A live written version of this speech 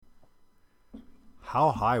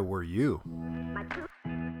How high were you?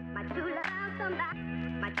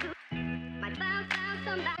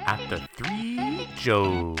 At the Three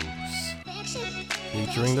Joes.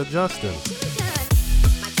 Featuring the Justin.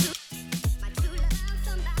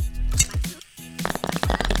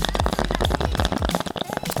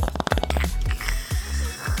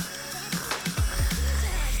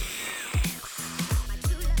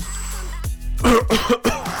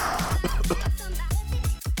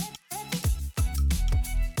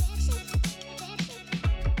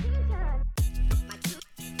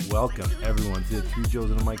 Welcome everyone to the Three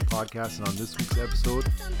Joes and a Mic podcast, and on this week's episode,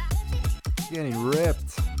 getting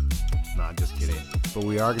ripped. Nah, just kidding. But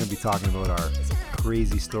we are going to be talking about our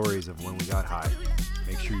crazy stories of when we got high.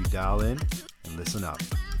 Make sure you dial in and listen up.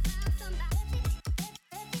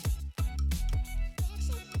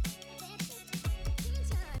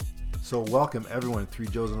 So welcome everyone to Three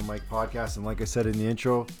Joes and a Mic podcast, and like I said in the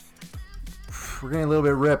intro, we're getting a little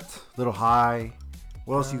bit ripped, a little high.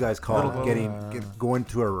 What else you guys call it? Going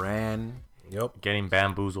to Iran? Yep. Getting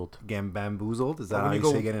bamboozled. Getting bamboozled? Is that Or how when you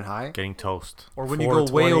you say go- getting high? Getting toast. Or when you go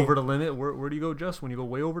way 420. over the limit, where do you go, Just? When you go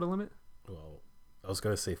way over the limit? Well, I was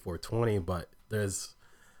gonna say 420, but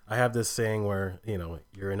I have this saying where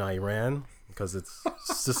you're in Iran because it's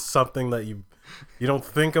just something that you don't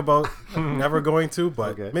think about never going to,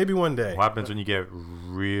 but Okay. maybe one day. What happens when you get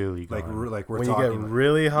really Like gone? like we're When you talking. get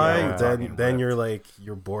really high, Yeah, we're talking then about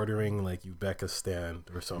you're bordering like Uzbekistan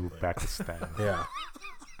or something. Uzbekistan. Yeah.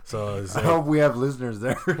 So it's I like, hope we have listeners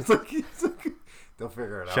there. it's like, they'll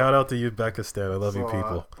figure it out. shout out to Uzbekistan. I love you So,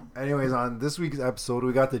 people. Anyways, on this week's episode,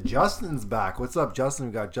 we got the Justins back. What's up, Justin?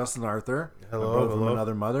 We got Justin Arthur, Hello, a brother from hello.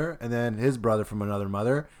 another mother, and then his brother from another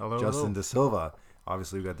mother, Hello, Justin hello. De Silva.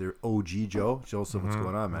 Obviously, we got the OG Joe. Joseph, what's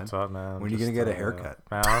going on, man? What's up, man? When are you Just, gonna get a haircut?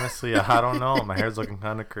 Man, honestly, I don't know. My hair's looking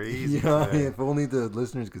kind of crazy. Yeah, today. if only the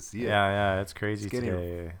listeners could see it. Yeah, it's crazy It's getting-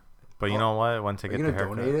 today. But you know what? When to Are you get gonna the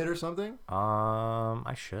haircut? donate it or something?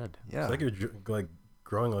 I should. Yeah. It's like you're like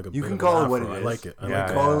growing like a You bit can of call an it what afro. it I is. like it. I Yeah, like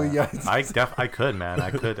it. call it what- yeah. I could, man. I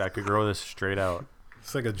could grow this straight out.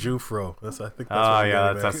 It's like a Jew fro. I think that's Oh what I'm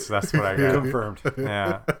yeah, getting that's what I got. Confirmed.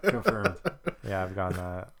 Yeah, Confirmed. yeah, I've gotten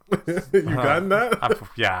that. at. You gotten that?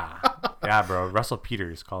 Yeah, bro. Russell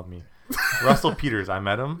Peters called me. Russell Peters, I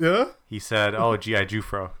met him. Yeah. He said, "Oh, G.I.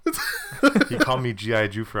 Jufro." He called me G.I.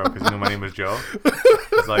 Jufro because he knew my name was Joe.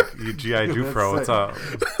 He's like, "You G.I. Jufro, what's up?"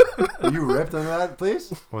 You ripped on that,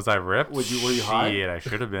 please? Was I ripped? Were you high? Shit, I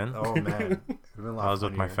should have been. Oh man, Would've been a lot I was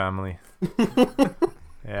with my funnier. family.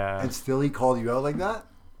 Yeah, And still, he called you out like that.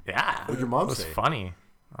 yeah. What'd your mom it was say? funny.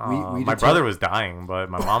 We My did brother tell- was dying, but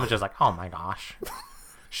my mom was just like, "Oh my gosh."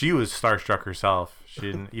 She was starstruck herself. She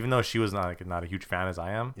didn't, even though she was not a huge fan as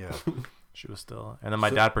I am. Yeah. She was still, and then my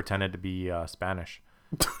dad pretended to be Spanish.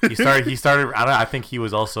 He started. I think he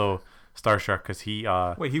was also starstruck because he.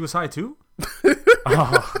 Wait, he was high too?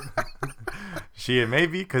 Oh, she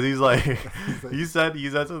maybe because he's like, he said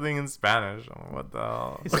something in Spanish. I'm like, what the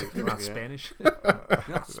hell? He's like, you're not Yeah. Spanish. You're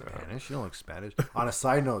not Spanish. You don't look Spanish. On a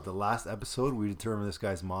side note, the last episode, we determined this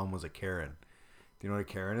guy's mom was a Karen. Do you know what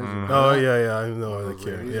a Karen is? You remember Oh that? yeah, I know the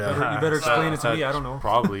kid. ladies. Yeah. You better explain it to That me. I don't know.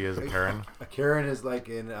 Probably is a Karen. A Karen is like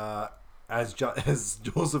in, as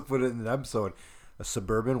Joseph put it in the episode, a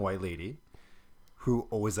suburban white lady who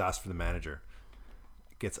always asks for the manager.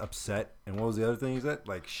 Gets upset, and what was the other thing he said?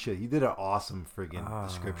 Like shit, he did an awesome friggin'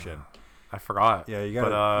 description. I forgot. Yeah, you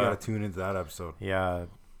But, gotta tune into that episode. Yeah,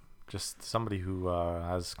 just somebody who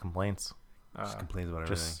has complaints. Just complains about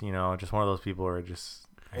everything. Just just one of those people who are just.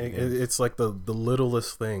 It's like the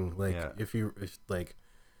littlest thing. Like Yeah. if like,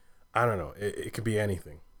 I don't know. It could be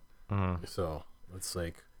anything. Mhm. So it's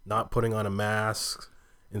like not putting on a mask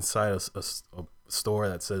inside a store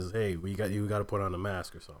that says, "Hey, you got to put on a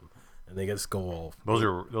mask" or something, and they just go all Those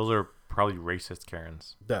are probably racist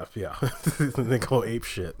Karens. deaf. Yeah, they go ape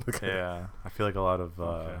shit. Yeah, I feel like a lot of.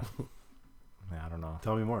 Yeah, I don't know.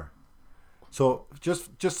 Tell me more. So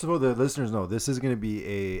just so the listeners know, this is going to be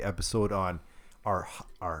a episode on our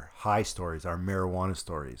high stories, our marijuana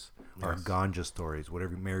stories, our Yes. ganja stories,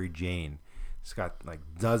 whatever. Mary Jane. It's got like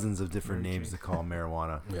dozens of different Mary names to call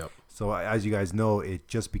marijuana. Yep. So as you guys know, it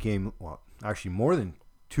just became actually more than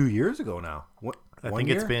 2 years ago now. What? I 1 think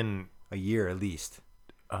year? it's been a year at least.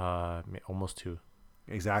 almost 2.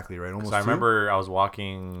 Exactly right. Almost. So I 2? remember I was I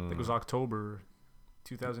walking. think it was October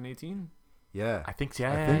 2018. Yeah. I think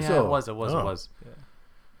I think so. It was. Oh. It was.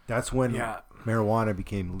 That's when Yeah. marijuana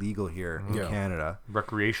became legal here in Yeah. Canada.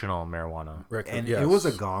 Recreational marijuana. And it was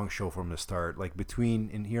a gong show from the start. Like between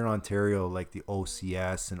in here in Ontario, like the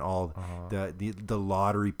OCS and all the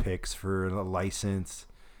lottery picks for a license.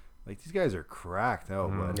 Like these guys are cracked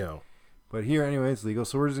out. But Yeah. But here, anyway, it's legal.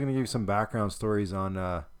 So we're just gonna give you some background stories on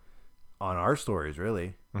our stories,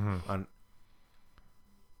 really. Mm-hmm. On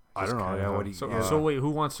I Just don't know. kind Yeah, of what do you? So, yeah. so wait, who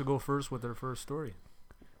wants to go first with their first story?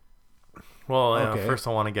 Well, Okay. first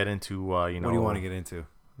I want to get into you know. What do you want to get into?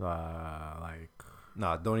 Like,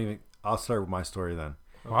 No, don't even. I'll start with my story then.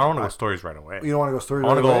 well, I don't want to go stories right away. You don't want to go story I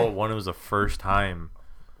want right to go away? when it was the first time.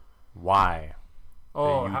 Why?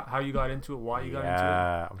 Oh, you- how you got into it? Why you got into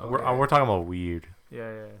Yeah, Okay. we're talking about weed. it?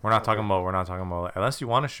 Yeah. We're not talking about unless you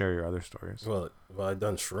want to share your other stories. Well, I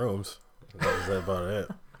done shrooms. That was about it.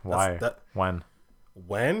 Why? That When?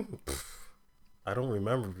 when? Pff, I don't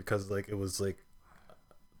remember because like it was like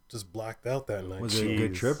just blacked out that night. Was it a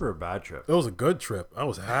good Jeez. trip or a bad trip? It was a good trip. I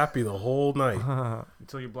was happy the whole night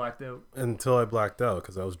Until you blacked out. until I blacked out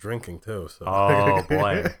because I was drinking too. So Oh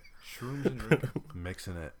boy, Shrooms and drink.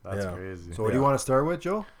 Mixing it. that's Yeah. crazy. So what do you Yeah. want to start with,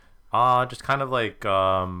 Joe? Just kind of like, do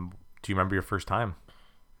you remember your first time?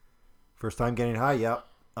 First time getting high? Yep,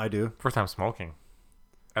 I do. First time smoking,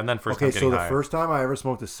 and then first Okay, time so getting the high. first time I ever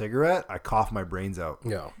smoked a cigarette, I coughed my brains out,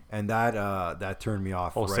 yeah. and that turned me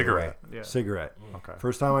off. Oh, right cigarette. away. Yeah. Cigarette. Okay.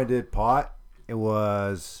 First time I did pot, it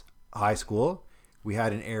was high school. We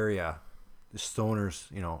had an area, the stoners,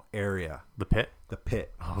 area, The pit. the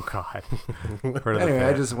pit. Oh God. Heard of Anyway, the I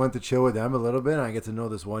pit. just went to chill with them a little bit, and I get to know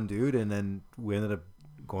this one dude, and then we ended up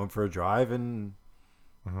going for a drive, and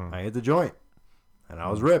Mhm. I hit the joint, and I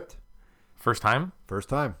was ripped. First time. First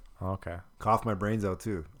time. Oh, okay. Coughed my brains out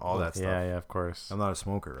too. All that stuff. Yeah, of course. I'm not a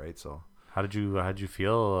smoker, right? So How did you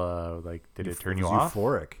feel? Like, did it turn you was off,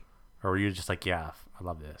 euphoric. or were you just like, yeah, I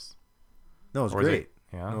love this? No, it was Or was great. it-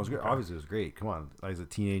 Yeah. No, it was great. Okay. Obviously, it was great. Come on, I was a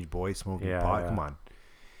teenage boy smoking Yeah, pot. yeah. Come on.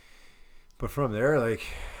 But from there, like,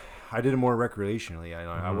 I did it more recreationally. I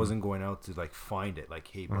Mhm. wasn't going out to like find it. Like,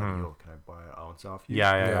 hey, buddy, Mhm. yo, can I buy an ounce off you?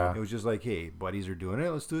 Yeah, yeah, Yeah. yeah. It was just like, hey, buddies are doing it.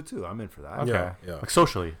 Let's do it too. I'm in for that. Okay. Yeah, yeah. Like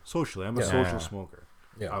socially. Socially, I'm a Yeah. social Yeah. smoker.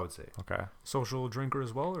 Yeah. I would say Okay. Social drinker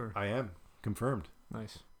as well, or I am confirmed.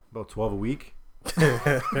 nice. About 12 a week.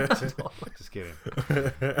 Just kidding.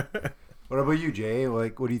 What about you, Jay?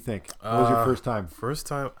 Like, what do you think? What was your first time? First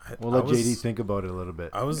time. We'll let JD think about it a little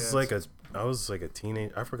bit. I was Yeah, like a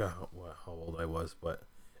teenage. I forgot how old I was, but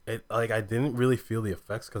it like I didn't really feel the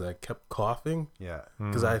effects because I kept coughing Yeah,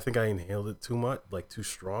 because I think I inhaled it too much, like too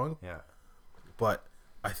strong. yeah. But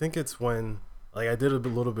I think it's when like I did a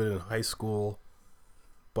little bit in high school,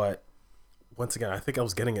 but once again I think I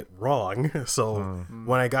was getting it wrong. So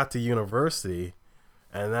when I got to university,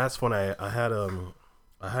 and that's when I had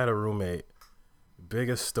a roommate,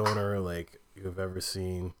 biggest stoner like you've ever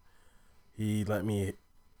seen. He let me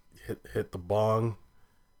hit the bong,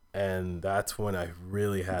 and that's when I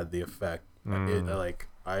really had the effect.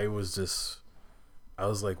 I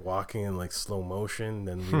was like walking in like slow motion.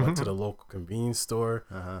 Then we went to the local convenience store,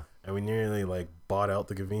 and we nearly like bought out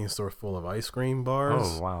the convenience store full of ice cream bars.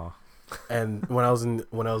 Oh wow. And when I was in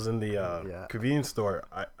the Yeah. convenience store,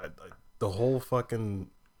 I the whole fucking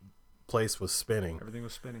place was spinning, Everything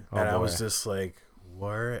was spinning. Oh, and I boy. was just like,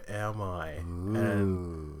 "Where am I?" And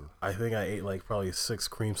Ooh. I think I ate like probably 6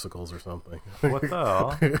 creamsicles or something. What the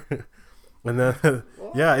hell? And then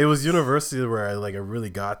yeah, it was university where I really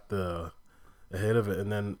got the hit of it.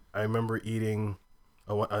 And then I remember eating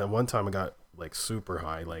one time I got like super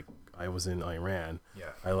high, like I was in Iran. Yeah.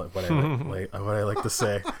 What I like to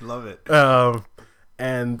say. Love it.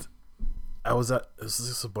 And it was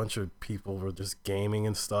just a bunch of people were just gaming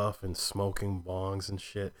and stuff and smoking bongs and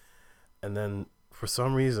shit. And then for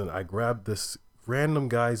some reason I grabbed this random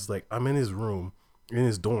guy's, like, I'm in his room, in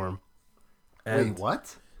his dorm. And Wait,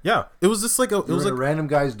 what? yeah, it was just like You were in a random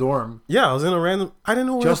guy's dorm. yeah, I was in a random, I didn't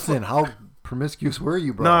know where Justin, how promiscuous were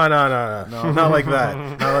you, bro? No, not like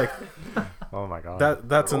that. Not like Oh my God. that.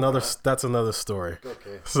 That's another story.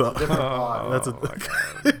 Okay. So That's Oh my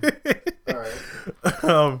God.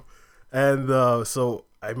 all right. So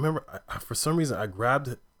I remember for some reason I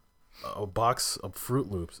grabbed a box of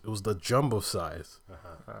Fruit Loops. It was the jumbo size,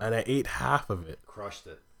 and I ate half of it. Crushed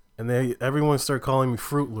it. And everyone started calling me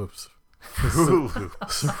Fruit Loops. Fruit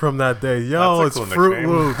Loops. From that day, yo, That's a it's cool Fruit nickname.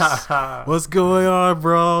 Loops. What's going on,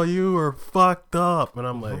 bro? You are fucked up. And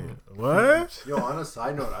I'm like, what? Yo, on a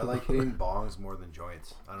side note, I like hitting bongs more than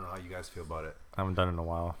joints. I don't know how you guys feel about it. I haven't done it in a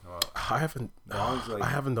while. I haven't. Bongs, like- I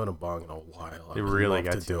haven't done a bong in a while. It I'd really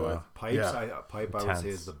love gets to do you, it. Pipes, Yeah. pipe, I would say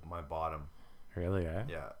Intense. is my bottom. Really? Eh?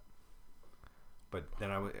 Yeah. But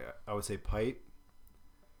then I would say pipe.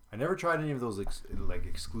 I never tried any of those like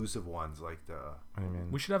exclusive ones, like the What do you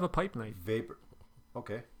mean? We should have a pipe night. vapor.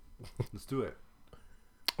 Okay, let's do it.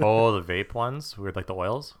 Oh, the vape ones with like the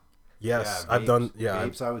oils. Yes, Yeah, I've done. vapes- Yeah,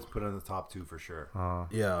 vapes. I would put on the top 2 for sure.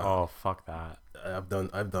 yeah. Oh, fuck that. I've done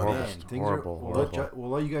Horrible. that. Man, things horrible, are. horrible. We'll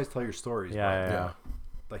let you guys tell your stories. Yeah, but, yeah.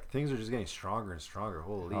 Like things are just getting stronger and stronger.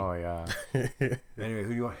 Holy. Oh yeah. Anyway,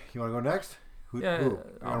 who you want? You want to go next? Yeah, Who?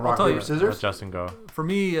 I'll Rock, tell paper, you. scissors. Let Justin go. For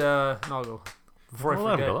me, no, I'll go. Before Well,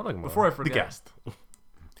 I let him forget. go, let him go. Before I The forget. guest.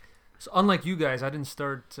 So unlike you guys, I didn't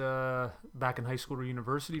start back in high school or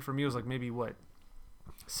university. For me, it was like maybe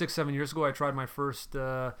 6-7 years ago. I tried my first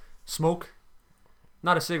smoke.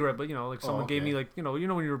 Not a cigarette, but like someone gave me okay. like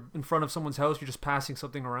when you're in front of someone's house, you're just passing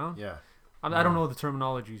something around. Yeah. I don't know the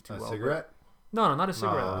terminology too A well. but- cigarette. No, not a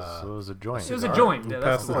cigarette. It was a joint. It was a cigar. joint. You Yeah,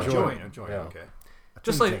 that's passed the the Oh, word. joint. a joint. Yeah. Okay. A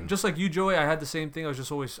Just ting like ting. just like you, Joey, I had the same thing. I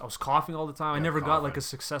was coughing all the time. I Yeah, never got like coughing. a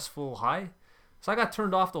successful high, so I got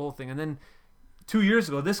turned off the whole thing. And then 2 years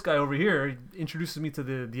ago, this guy over here introduces me to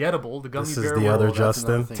the edible, the gummy This bear. is the where other Oh, that's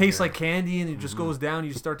another Justin. thing tastes here. like candy, and it just goes down.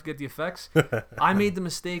 You start to get the effects. I made the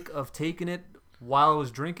mistake of taking it while I was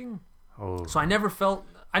drinking, Oh. so I never felt.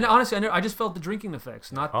 I just felt the drinking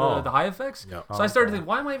effects, not Oh. the high effects. Yeah. So I started to think,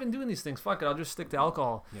 why am I even doing these things? Fuck it, I'll just stick to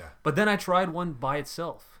alcohol. Yeah. But then I tried one by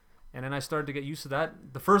itself, and then I started to get used to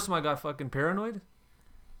that. The first time I got fucking paranoid.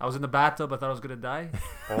 I was in the bathtub. I thought I was gonna die.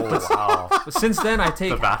 Oh wow. But since then, I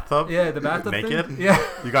take The bathtub. yeah the bathtub Naked? thing. Yeah.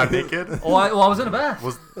 You got naked. Oh, I was in a bath.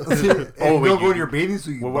 Was Oh, wait, don't go you- in your bathing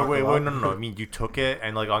suit. You wait, buckle up. no. I mean, you took it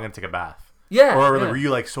and like, I'm gonna take a bath. Yeah. Or yeah. were you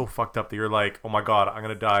like so fucked up that you're like, oh my god, I'm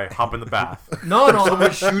gonna die. Hop in the bath. No.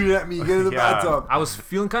 Someone shooting at me. Get in the Yeah. bathtub. I was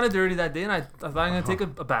feeling kind of dirty that day, and I thought I'm gonna take a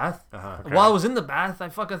bath. Okay. While I was in the bath, I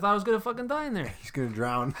thought I was gonna fucking die in there. He's gonna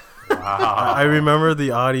drown. Wow. I remember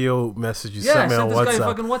the audio message you Yeah, I sent me sent on this guy a WhatsApp.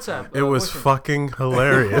 fucking WhatsApp. It was voice fucking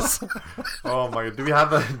hilarious. Oh my god. Do we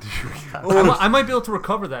have a? note. I might be able to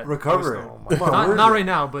recover that. Recover voice it. note. my Come on, Not, where not is right it?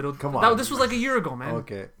 now, but it'll, Come on. this was like a year ago, man.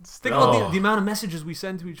 Okay. Think about Oh. the amount of messages we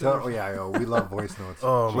send to each other. Oh yeah, we love voice notes.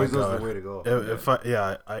 Oh, my Voice notes are God. the way to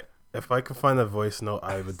go. If I could find that voice note,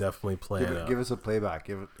 I would definitely play it. Give us a playback.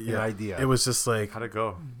 Give it an idea. It was just like How'd it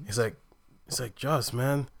go? he's like, Joss,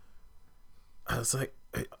 man. I was like,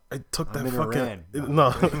 I took I'm that in fucking Iran. no.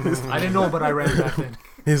 I didn't know, but I ran back then.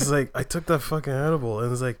 He's like, I took that fucking edible,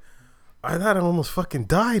 and it's like, I thought I almost fucking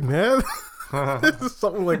died, man.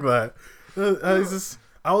 Something like that. I was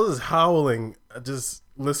just howling, just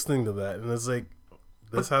listening to that, and it's like,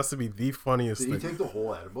 this has to be the funniest Did he thing. take the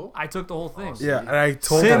whole edible? I took the whole thing. Awesome. Yeah, and I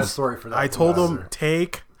told I got him, a story for that. I from told him Master.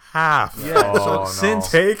 take half. Yeah. Oh, so no.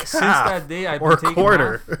 since Take since half that day, I've or been taking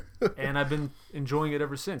quarter. half, and I've been enjoying it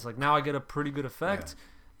ever since. Like now, I get a pretty good effect,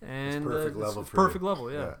 and perfect it's level for perfect you.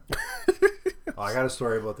 level. Yeah. Oh, I got a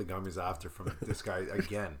story about the gummies after from this guy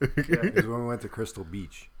again. It was when we went to Crystal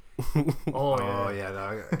Beach. Oh Oh yeah. yeah.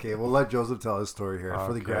 No, okay, we'll let Joseph tell his story here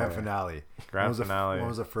for the grand Okay. finale. Grand when was finale. When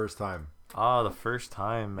was the first time? Oh, the first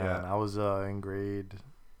time, man. Yeah. I was in grade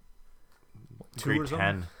 2 or grade something?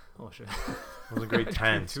 10. Oh shit. I was in grade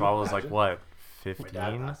 10, so I was like what, 15?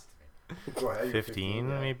 Go ahead. you're 15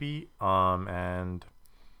 yeah. maybe. And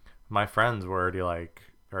my friends were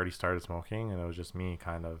already started smoking, and it was just me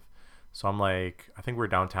kind of. So I'm like, I think we're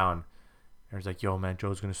downtown. And it's like, yo, man,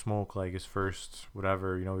 Joe's gonna smoke like his first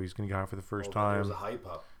whatever, he's gonna get high for the first There was time. a hype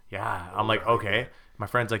up. Yeah, I'm like, okay. My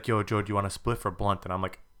friend's like, yo, Joe, do you want a spliff or blunt? And I'm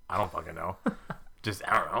like, I don't fucking know. Just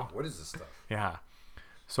I don't know. What is this stuff? Yeah.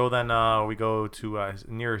 So then we go to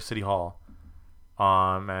near City Hall,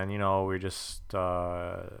 and we just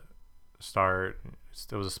start.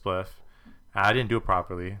 It was a spliff. I didn't do it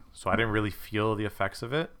properly, so I didn't really feel the effects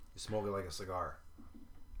of it. You smoke it like a cigar.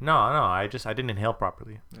 No, I didn't inhale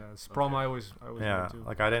properly. Yeah, it's a problem I always Yeah, do too.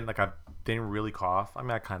 I didn't really cough. I mean,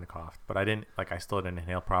 I kind of coughed, but I still didn't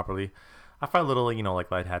inhale properly. I felt a little, like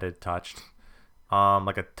lightheaded, touched,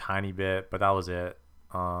 like a tiny bit, but that was it.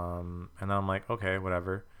 And then I'm like, okay,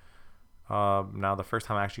 whatever. Now the first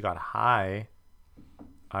time I actually got high,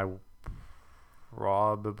 I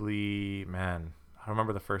probably, man, I don't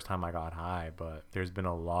remember the first time I got high, but there's been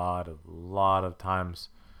a lot of times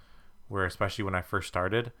where, especially when I first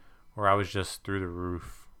started, where I was just through the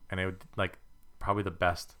roof, and it would like probably the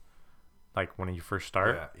best, like when you first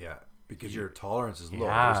start. Yeah. Because your tolerance is low.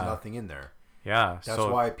 Yeah. There's nothing in there. Yeah, That's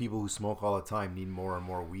so, why people who smoke all the time need more and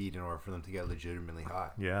more weed in order for them to get legitimately high.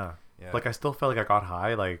 Yeah. Yeah. Like I still felt like I got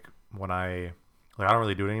high, like when I don't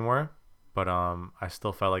really do it anymore, but I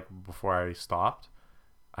still felt like before I stopped,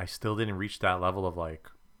 I still didn't reach that level of like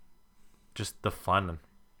just the fun.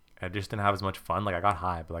 I just didn't have as much fun. Like I got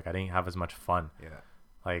high, but like I didn't have as much fun. Yeah.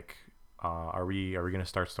 Like are we gonna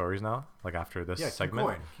start stories now? Like after this Yeah, keep segment?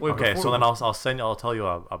 going. Wait, Okay, before so we- then I'll tell you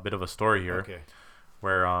a bit of a story here. Okay.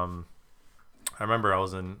 Where I remember I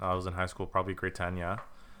was in high school, probably grade 10, yeah,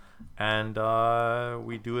 and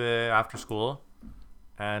we do it after school,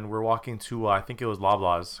 and we're walking to I think it was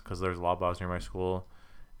Loblaws, because there's Loblaws near my school,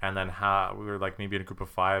 and then we were like maybe in a group of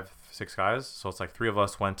 5, 6 guys. So it's like 3 of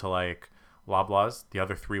us went to like Loblaws, the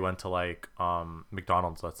other 3 went to like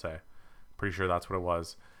McDonald's, let's say. Pretty sure that's what it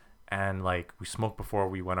was. And like we smoked before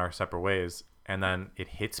we went our separate ways, and then it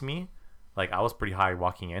hits me. Like I was pretty high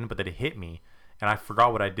walking in, but then it hit me, and I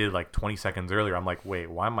forgot what I did like 20 seconds earlier. I'm like, wait,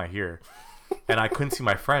 why am I here? And I couldn't see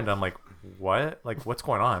my friend. I'm like, what? Like, what's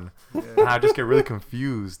going on? And I just get really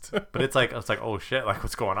confused. But it's like, oh shit, like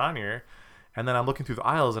what's going on here? And then I'm looking through the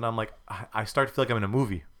aisles, and I'm like, I start to feel like I'm in a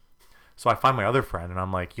movie. So I find my other friend, and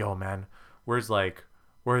I'm like, yo, man, where's our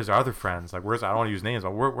other friends? Like, I don't want to use names,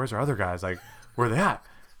 but where's our other guys? Like, where are they at?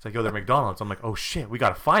 It's like, yo, they're McDonald's. I'm like, oh shit, we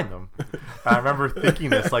gotta find them. And I remember thinking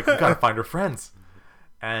this, like, we gotta find our friends.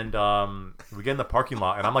 And we get in the parking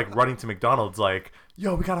lot, and I'm like running to McDonald's, like,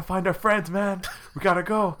 yo, we gotta find our friends, man. We gotta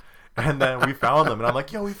go. And then we found them, and I'm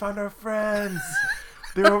like, yo, we found our friends.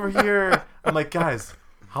 They're over here. I'm like, guys,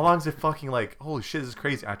 how long is it fucking like, holy shit, this is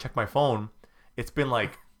crazy. I check my phone. It's been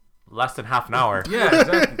like less than half an hour. Yeah,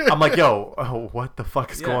 exactly. I'm like, yo, what the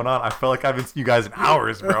fuck is going on? I felt like I haven't seen you guys in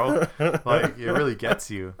hours, bro. Like, it really gets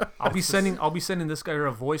you. I'll be sending this guy a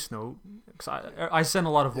voice note. 'Cause I send a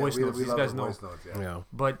lot of voice notes. We These love guys the know. voice notes, Yeah.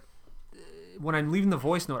 But when I'm leaving the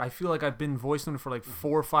voice note, I feel like I've been voice noting for like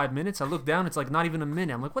 4 or 5 minutes. I look down, it's like not even a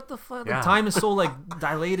minute. I'm like, what the fuck? Yeah. The time is so like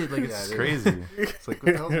dilated. Like it's It's crazy. It's like,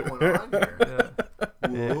 what the hell's going on here?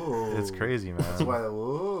 Whoa. It's crazy, man. That's why,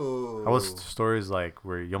 whoa. How was stories like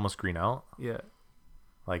where you almost green out? yeah.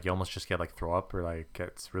 Like you almost just get like throw up or like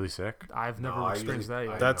gets really sick? I've never No, I experienced usually-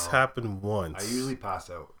 that yet. That's know. happened once. I usually pass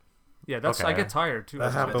out. Yeah, that's I Okay. get tired too. That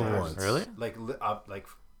That's happened tired. once. Really? Like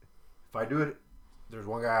if I do it, there's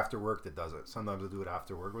one guy after work that does it. Sometimes I do it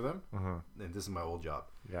after work with him. Mm-hmm. And this is my old job.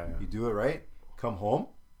 Yeah, You do it right, come home.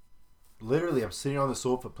 Literally, I'm sitting on the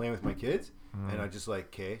sofa playing with my kids, Mm. and I just like,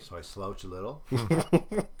 okay, so I slouch a little.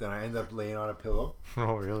 Then I end up laying on a pillow.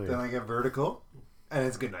 Oh, really? Then I get vertical, and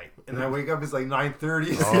it's good night. And then I wake up, it's like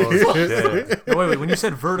 9:30. Oh, shit. No, wait. When you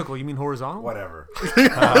said vertical, you mean horizontal? Whatever.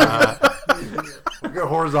 We go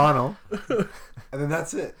horizontal, and then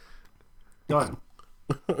that's it. Done.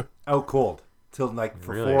 Out cold till like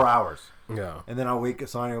for Really? 4 hours, Yeah. and then I'll wake up.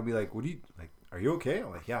 Sonia will be like, "What do you like? Are you okay?"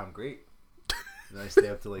 I'm like, "Yeah, I'm great." And I stay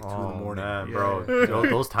up till like 2 in the morning. Man, Yeah. bro.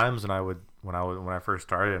 Those times when I first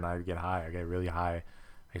started and I'd get high, I get really high.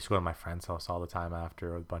 I used to go to my friend's house all the time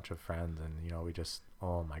after with a bunch of friends, and we just,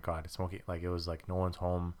 oh my god, smoking, like it was like no one's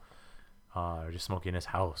home, just smoking in his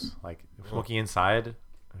house, like smoking inside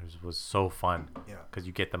was so fun. Yeah. Because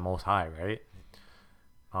you get the most high, right?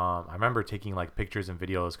 I remember taking like pictures and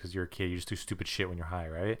videos because you're a kid, you just do stupid shit when you're high,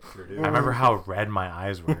 right? Sure do. I remember how red my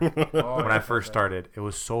eyes were Oh, when I first started. It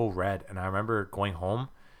was so red, and I remember going home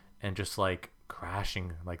and just like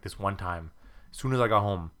crashing like this one time as soon as I got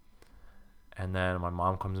home. And then my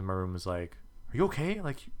mom comes in my room and is like, "Are you okay?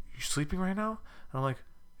 Like, you sleeping right now?" And I'm like,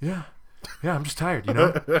 "Yeah, I'm just tired,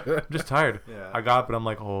 I'm just tired." Yeah. I got up and I'm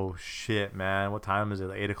like, "Oh shit, man, what time is it?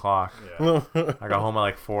 Like 8 o'clock." Yeah. I got home at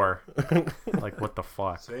like 4. Like, what the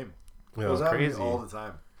fuck? Same. Yeah. Those happen to me Crazy. all the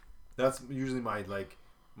time. That's usually my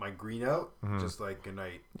green out. Mm-hmm. Just like good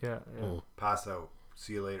night, Yeah. pass out,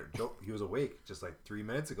 see you later. Joe, he was awake just like 3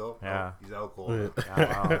 minutes ago. Yeah. Oh, he's out cold.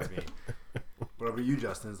 Yeah, wow. That's me. What about you,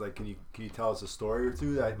 Justin? It's like, can you tell us a story or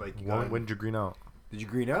two that like you got When did you green out? Did you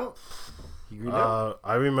green out? You green out?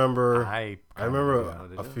 I remember. I remember yeah,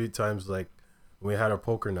 did a you? few times like we had our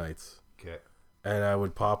poker nights, Okay. and I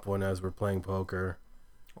would pop one as we're playing poker.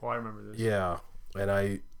 Oh, I remember this. Yeah, and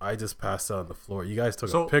I just passed out on the floor. You guys took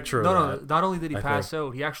So a picture no, of that. not only did he I pass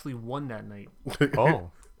out, he actually won that night. Oh.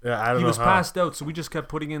 Yeah, I don't He know was how. passed out, so we just kept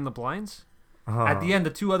putting in the blinds. Uh-huh. At the end, the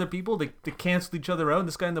 2 other people they canceled each other out, and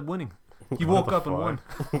this guy ended up winning. He woke the up and won.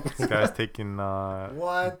 This guy's taking What?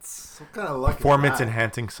 What kind of luck? performance is that?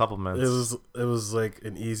 enhancing supplements. It was like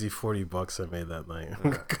an easy $40 I made that night.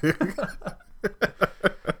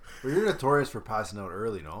 Well, you're notorious for passing out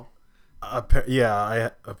early, no?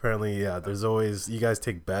 Apparently there's always, you guys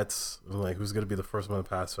take bets like who's gonna be the first one to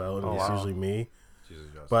pass out, and Oh, it's wow. usually me. Jesus,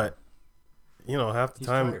 Justin. But half the he's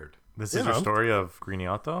time. tired. This you is your know. story of greening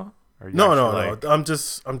out though? Or you No, actually, no. like- I'm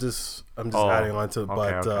just Oh, adding on to it. okay,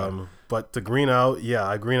 But okay. but the green out,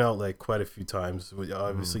 I green out like quite a few times. Mm.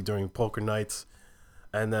 Obviously during poker nights,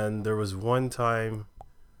 and then there was one time.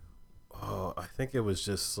 Oh, I think it was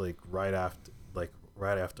just like right after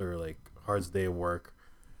hard's day of work.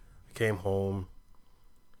 I came home.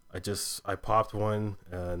 I popped one,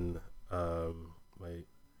 and my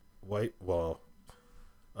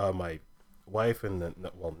wife and then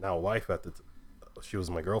now wife she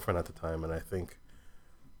was my girlfriend at the time, and I think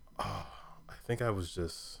I was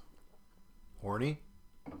just Horny?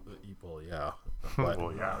 Well, yeah. But,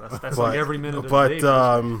 Well, yeah. That's like every minute of the but day.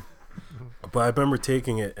 basically. but I remember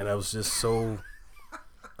taking it and I was just so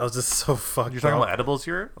fucked You're talking up. about edibles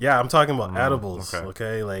here? Yeah, I'm talking about edibles. okay.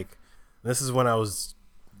 Okay, like this is when I was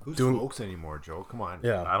Who doing- smokes anymore, Joe? Come on.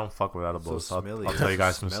 yeah I don't fuck with edibles. So smelly. I'll tell you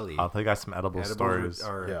guys Smelly. some edible stories.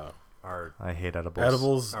 Are, yeah. I hate edibles.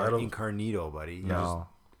 Edibles, are incognito, buddy. You No.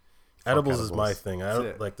 edibles Fuck is my edibles. thing. I That's don't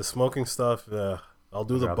it. like the smoking stuff. I'll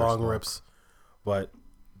do I'd the rather bong smoke. rips, but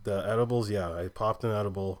the edibles, yeah, I popped an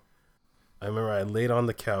edible. I remember I laid on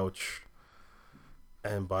the couch,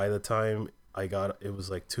 and by the time it was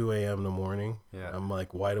like 2 a.m. in the morning. Yeah. I'm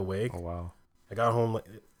like wide awake. Oh wow. I got home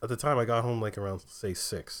at the time. I got home like around say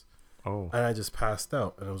 6, Oh. and I just passed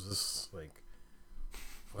out, and I was just like,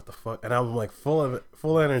 "What the fuck?" And I'm like full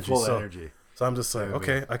energy. Full so, energy. So I'm just like, Same with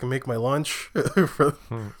okay, me. I can make my lunch,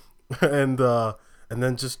 and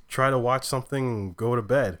then just try to watch something and go to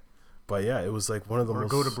bed. But yeah, it was like one of the or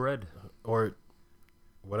most go to bread. or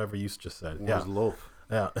whatever you just said. What Yeah, was loaf?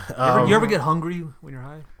 yeah. You ever get hungry when you're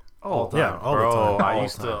high? All the yeah, time. all Bro, the time. I All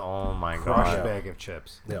used the to. time. Oh my Crush god. bag of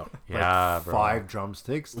chips. Yeah, Yeah, Like bro. 5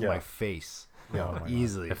 drumsticks to Yeah. my face. yeah. Oh my God.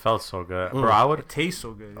 Easily. It felt so good, bro. I would. It tastes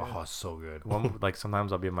so good. Yeah. Oh, so good. Like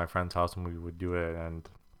sometimes I'll be at my friend's house and we would do it, and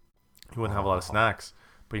he wouldn't have a lot of snacks.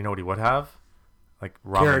 But you know what he would have? Like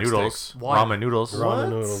ramen Carrot noodles. sticks. Why? Ramen noodles. Ramen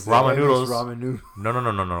noodles. Ramen What? noodles. Ramen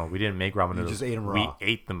noodles. No. We didn't make ramen You noodles. just ate 'em We raw.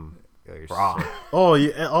 ate them Yeah, you're raw. sick. Oh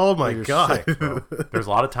yeah. Oh my You're god. sick, bro. There's a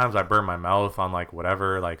lot of times I burn my mouth on like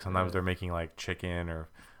whatever. Like sometimes they're making like chicken, or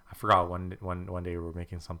I forgot one day we were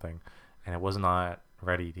making something, and it was not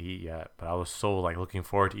ready to eat yet. But I was so like looking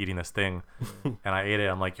forward to eating this thing, and I ate it.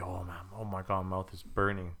 I'm like, oh man, oh my god, my mouth is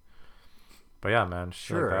burning. But yeah, man, shit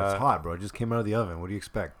Sure, like it's that. hot, bro. It just came out of the oven. What do you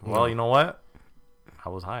expect? Well, you know what? I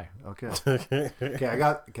was high. Okay.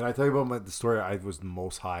 Okay, Can I tell you about the story? I was the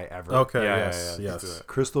most high ever. Okay. Yeah, yes. yeah, let's do Yes. it.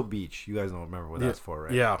 Crystal Beach. You guys don't remember what that's for,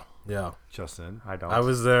 right? Yeah. Yeah. Justin. I don't. I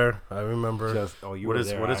was there. I remember. You What were is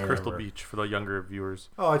there, what is I Crystal remember. Beach for the younger viewers?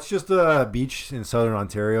 Oh, it's just a beach in southern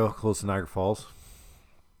Ontario, close to Niagara Falls.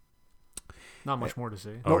 Not much more to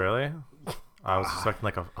say. Oh really? I was expecting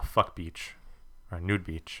like a fuck beach or a nude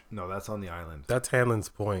beach. No, that's on the island. That's Hanlon's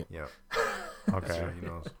point. Yeah. That's Okay. right, he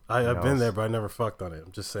knows. I've been knows? there, but I never fucked on it.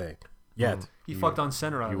 I'm just saying. Yet. He fucked on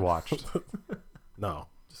Center You Island. watched. No.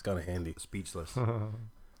 Just kind of handy. Speechless.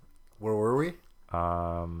 Where were we?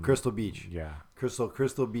 Crystal Beach. Yeah.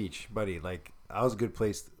 Crystal Beach, buddy. Like, that was a good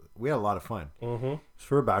place. We had a lot of fun. Mm-hmm. It was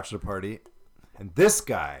for a bachelor party. And this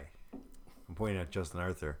guy, I'm pointing at Justin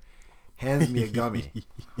Arthur, hands me a gummy.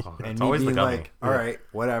 Oh, And it's me always the being gummy. like, all right,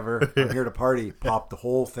 whatever. I'm here to party. Pop the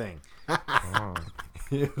whole thing. Oh.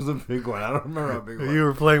 It was a big one. I don't remember how big it was. You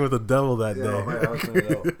were playing with the devil that Yeah, day. man, I was gonna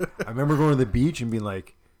know. I remember going to the beach and being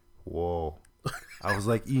like, whoa. I was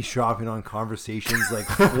like eavesdropping on conversations like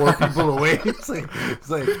 4 people away. It's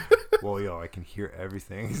like, whoa, yo, I can hear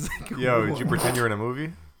everything. It's like, Yo, did whoa. you pretend you were in a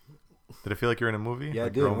movie? Did it feel like you were in a movie? Yeah, I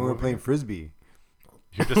Like did. girl When we were movie? playing frisbee.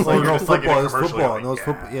 You're just Oh, like, no, you're just like in a football. It was commercial, football. you're No, like, it's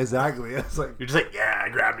football. Yeah, exactly. It's like, You're just like, yeah, I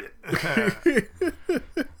grabbed it.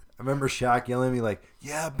 I remember Shaq yelling at me like,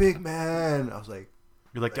 yeah, big man. I was like,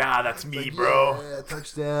 You're like, yeah, that's me, like, bro. Yeah,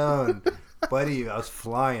 touchdown. Buddy, I was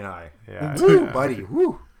flying high. Yeah. Woo, yeah. buddy.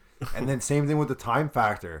 Woo. And then same thing with the time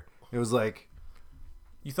factor. It was like,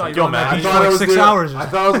 You thought you Yo, were on man, that I beach thought for like was 6 there. hours. Or I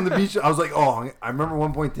something. thought I was on the beach. I was like, oh, I remember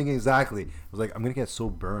one point thinking exactly. I was like, I'm going to get so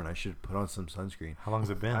burned. I should put on some sunscreen. How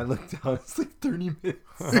long's it been? I looked down. It's like 30 minutes.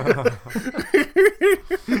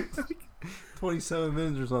 27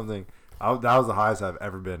 minutes or something. That was the highest I've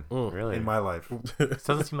ever been Really? in my life. This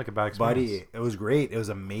doesn't seem like a bad experience. Buddy, it was great. It was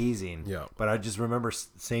amazing. Yeah. But I just remember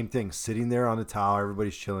same thing, sitting there on the tower,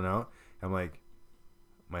 everybody's chilling out. I'm like,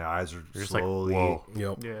 my eyes are You're just like, slowly whoa.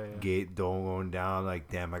 Yep. Yeah, yeah. gate going down. Like,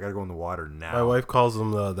 damn, I gotta go in the water now. My wife calls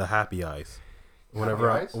them the happy eyes. Whenever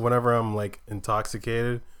Happy eyes? whenever I'm like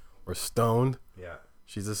intoxicated or stoned, Yeah,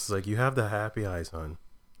 she's just like, "You have the happy eyes, hon."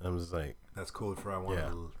 I'm just like, that's code for I want Yeah.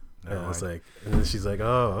 to. yeah, it's like, and then she's like,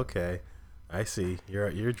 "Oh, okay, I see.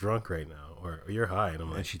 You're drunk right now, or you're high." And I'm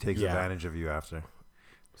like, And she takes yeah, advantage of you after.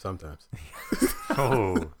 sometimes.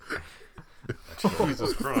 Oh.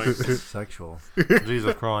 Jesus Christ. Sexual.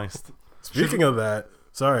 Jesus Christ. Speaking of that,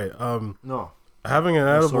 sorry, No. having an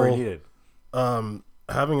I'm sorry, edible, heated.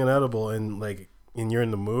 having an edible and like, and you're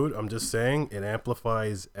in the mood. I'm just saying, it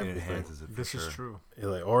amplifies It everything. enhances it. For This sure. is true.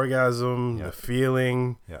 Like orgasm, Yeah. the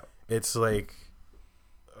feeling. Yeah. It's like,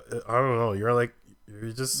 I don't know. You're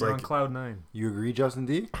just You're like, on cloud 9. You agree, Justin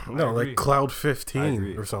D? no, agree. like cloud I 15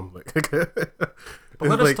 agree. or something. But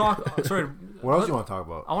let us talk. Sorry. What else do you want to talk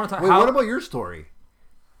about? I want to talk. Wait, how, what about your story?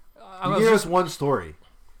 I You was gave just- us one story.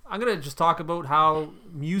 I'm gonna just talk about how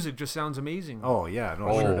music just sounds amazing. Oh yeah, no,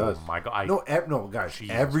 it sure does. my God. No, guys,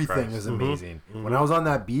 Jesus everything Christ. is amazing. When I was on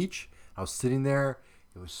that beach, I was sitting there.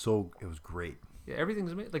 It was great. Yeah,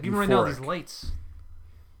 everything's amazing. Like even right now, these Euphoric. lights.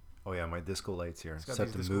 Oh yeah, my disco lights here. got Set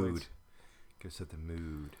these the disco mood. lights. Gotta set the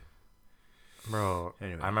mood. Bro,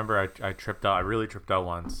 Anyway. I remember I tripped out. I really tripped out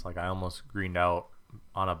once. Like I almost greened out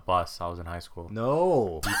on a bus. I was in high school.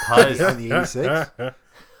 No, Because on the 86. no,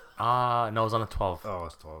 it was on a 12. Oh,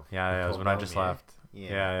 it's 12. Yeah, it was when I just left. Yeah,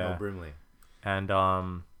 Yeah. No, Brimley. And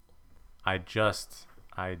I just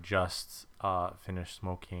finished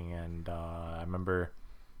smoking, and I remember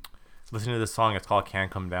listening to this song. It's called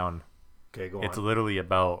 "Can't Come Down." Okay, go It's on. literally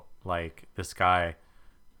about like this guy,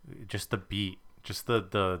 just the beat, just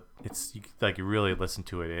the it's like you really listen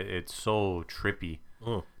to it. It's so trippy,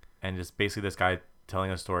 and just basically this guy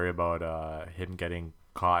telling a story about him getting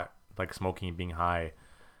caught like smoking and being high,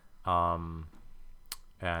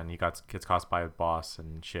 and he gets caught by a boss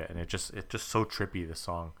and shit, and it's just so trippy, this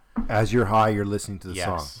song. As you're high, you're listening to the Yes,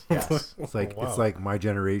 song. yes. It's like Wow. it's like my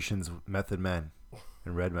generation's Method Man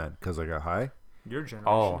and Redman because I got high. Your generation.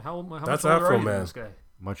 Oh. How That's much older Afro are you than Man. this guy?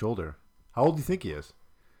 Much older. How old do you think he is?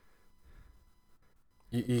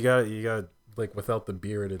 You got like without the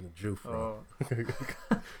beard and the juice, bro.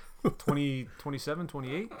 Oh. 20, 27,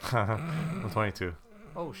 28? I'm 22.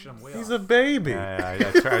 Oh shit, I'm way He's off. a baby. Yeah,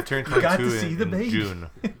 I turned 22 got to see the in baby. June.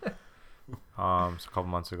 So a couple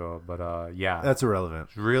months ago, but yeah, That's irrelevant.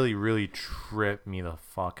 really tripped me the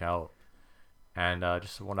fuck out. And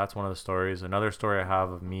that's one of the stories. Another story I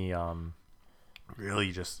have of me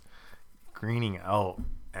really just greening out.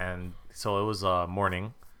 And so it was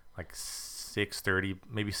morning, like 6:30,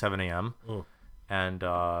 maybe 7 a.m. Oh. And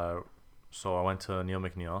so I went to Neil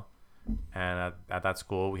McNeil, and at that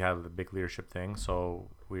school we had the big leadership thing. So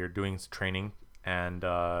we were doing training, and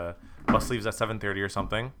bus leaves at 7:30 or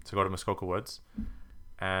something to go to Muskoka Woods.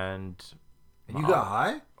 And You got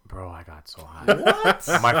high? bro, I got so high. What?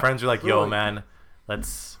 My friends were like, "Yo, Bro. man,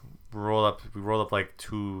 let's roll up." We rolled up like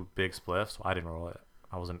 2 big spliffs. Well, I didn't roll it.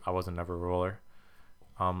 I wasn't never a roller.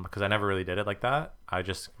 Because I never really did it like that. I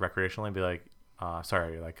just recreationally be like,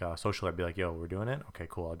 socially, I'd be like, "Yo, we're doing it. Okay,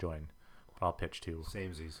 cool. I'll join, but I'll pitch too."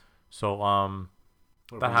 Samesies. So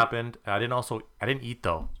that happened. I didn't eat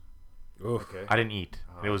though. Oof. Okay. I didn't eat.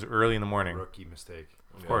 It was early in the morning. Rookie mistake.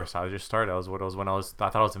 Of course, I just started. I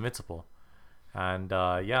thought I was invincible, and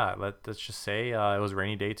let's just say it was a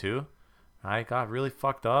rainy day too. I got really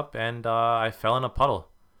fucked up, and I fell in a puddle.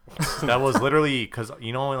 That was literally because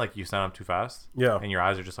when like you stand up too fast, Yeah. and your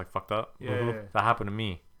eyes are just like fucked up. Yeah, yeah. That happened to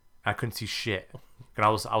me. I couldn't see shit. And I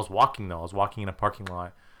was walking though. I was walking in a parking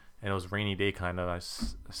lot, and it was a rainy day kind of. I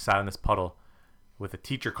sat in this puddle with a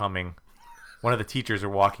teacher coming. One of the teachers are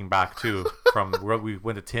walking back too from where we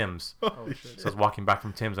went to Tim's. Oh shit. So I was walking back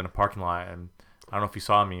from Tim's in a parking lot, and I don't know if you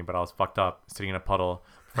saw me, but I was fucked up, sitting in a puddle.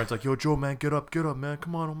 Friends like, "Yo, Joe, man, get up, man,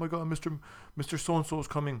 come on! Oh my God, Mr. So and So is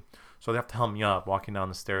coming." So they have to help me up, walking down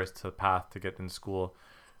the stairs to the path to get into school.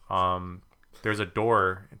 There's a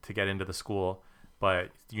door to get into the school, but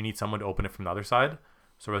you need someone to open it from the other side.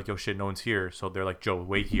 So we're like, "Yo, shit, no one's here." So they're like, "Joe,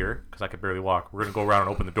 wait here," because I could barely walk. We're gonna go around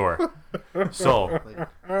and open the door. So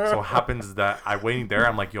what happens is that I'm waiting there.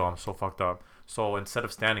 I'm like, "Yo, I'm so fucked up." So instead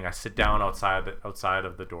of standing, I sit down outside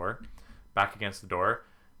of the door, back against the door,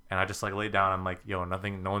 and I just like lay down. I'm like, "Yo,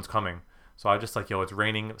 no one's coming." So I just like, "Yo, it's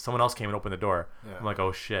raining." Someone else came and opened the door. Yeah. I'm like,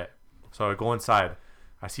 "Oh shit!" So I go inside.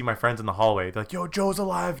 I see my friends in the hallway. They're like, "Yo, Joe's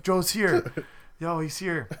alive. Joe's here. Yo, he's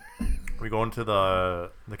here." We go into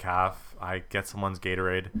the calf. I get someone's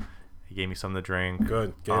Gatorade. He gave me some to drink.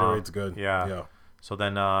 Good. Gatorade's good. Yeah. Yeah. So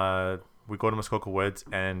then we go to Muskoka Woods,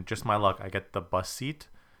 and just my luck, I get the bus seat,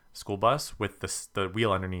 school bus, with the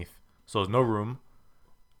wheel underneath. So there's no room.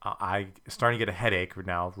 I starting to get a headache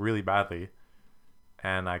now, really badly,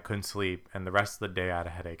 and I couldn't sleep. And the rest of the day, I had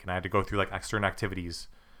a headache, and I had to go through like external activities.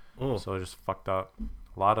 Mm. So it just fucked up.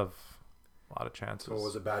 A lot of chances. So it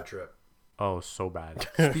was a bad trip. Oh, so bad.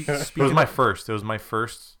 Speak, It was speaking my of- first. It was my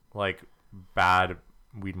first like bad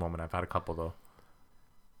weed moment. I've had a couple though.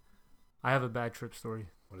 I have a bad trip story.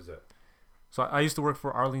 What is it? So I used to work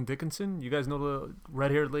for Arlene Dickinson. You guys know the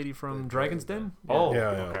red-haired lady from The Dragon's Dragon's Den? Oh,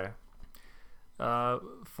 Yeah, yeah. okay.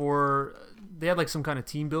 They had like some kind of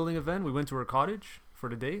team building event. We went to her cottage for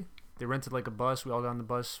the day. They rented like a bus. We all got on the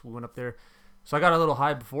bus. We went up there. So I got a little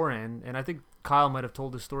high beforehand, and I think Kyle might have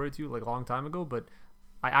told this story to you like a long time ago, but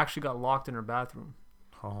I actually got locked in her bathroom.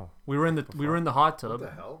 Oh, We were in the hot tub. What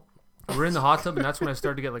the hell? We were in the hot tub, and that's when I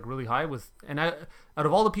started to get like really high with. And out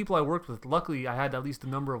of all the people I worked with, luckily I had at least the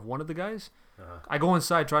number of one of the guys. I go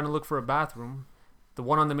inside trying to look for a bathroom. The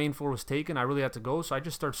one on the main floor was taken. I really had to go, so I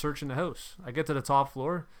just start searching the house. I get to the top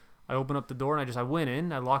floor. I opened up the door and I went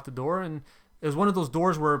in. I locked the door, and it was one of those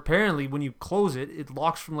doors where apparently when you close it, it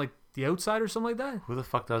locks from like the outside or something like that. Who the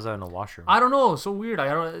fuck does that in a washroom? I don't know. It's so weird.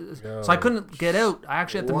 So I couldn't get out. I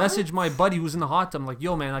actually had to What? message my buddy who was in the hot tub. I'm like,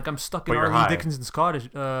 yo, man, like I'm stuck in But you're Arlene high. Dickinson's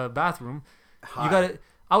cottage bathroom. High. You got to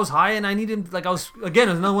I was high and I needed like I was again.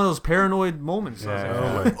 It was another one of those paranoid moments. I was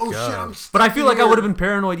Yeah. like, Oh my Oh god. shit! I'm but I stuck feel like I here. would have been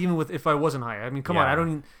paranoid even if I wasn't high. I mean, come on. Yeah. I don't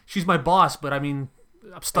even. She's my boss, but I mean,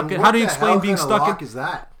 I'm stuck And in. what How do you the explain hell being kind of stuck lock in? is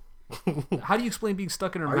that? How do you explain being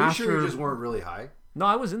stuck in her Are you master? sure you just weren't really high? No,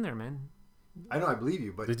 I was in there, man. I know, I believe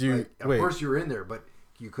you, but Did you- like, of wait. course you were in there, but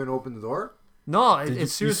you couldn't open the door. No, it, Did it you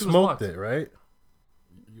seriously was smoked locked. it, right?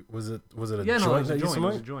 Was it a Yeah, no, it joint was a that you joint. It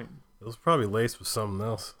was a smoked? joint. It was probably laced with something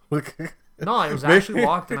else. No, it was actually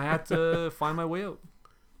locked, and I had to find my way out.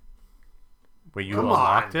 Wait, you Come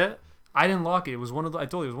unlocked on. it? I didn't lock it. It was one of the, I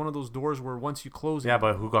told you, it was one of those doors where once you close it, Yeah,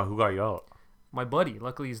 but who got you out? my buddy,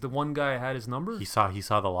 luckily he's the one guy I had his number. He saw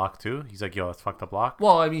the lock too. He's like, yo, that's fucked up lock.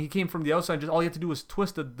 Well, I mean, he came from the outside. Just all you had to do was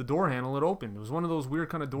twist the door handle. It opened. It was one of those weird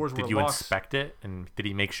kind of doors where Did it you locks. inspect it? And did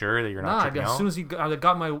he make sure that you're Nah, not tripping as out? soon as I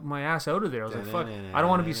got my ass out of there, I was like, "Fuck! I don't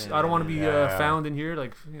want to be Yeah. found in here."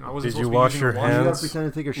 Like, you know, I wasn't Did you supposed to be wash using your the Why do you gotta hands?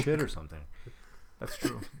 pretend to take a shit or something? That's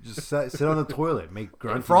true. Just sit on the toilet, make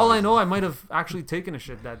grunty For all I noises. know, I might have actually taken a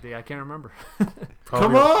shit that day. I can't remember.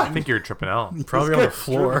 Come I on, think you're tripping out. Probably on the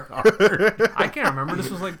floor. I can't remember.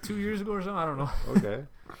 This was like 2 years ago or something. I don't know. Okay,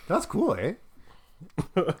 that's cool, eh?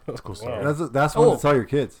 That's cool story. That's what Oh, to tell your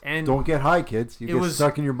kids. and Don't get high, kids. You it get was-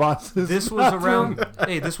 stuck in your boss's. This was bathroom. around.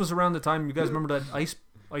 Hey, this was around the time you guys remember that ice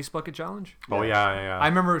bucket challenge. Oh yeah. I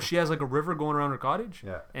remember she has like a river going around her cottage.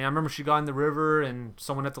 Yeah. And I remember she got in the river and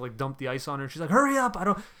someone had to like dump the ice on her. She's like, "Hurry up! I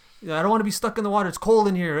don't want to be stuck in the water. It's cold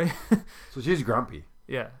in here." Right? So she's grumpy.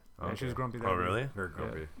 Yeah. Yeah, she Okay. was grumpy. That Oh day. really? Very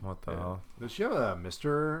grumpy. What the Yeah. hell? Does she have a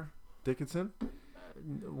Mr. Dickinson?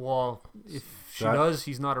 Well, if she That- does,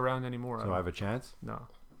 he's not around anymore. So I have a chance. No.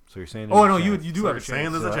 So you're saying? Oh there's no, a you chance. do have a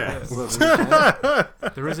saying chance. there's a So, chance. well, there's a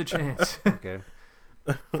chance? There is a chance. Okay.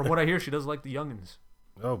 From what I hear, she does like the youngins.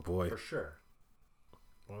 Oh boy. For sure.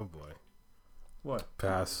 Oh boy. What?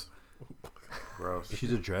 Pass. Gross.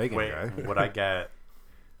 She's a dragon Wait, guy. would I get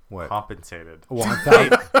What? compensated?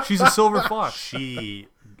 1,000. She's a silver fox. She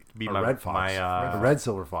be A my red fox. my a red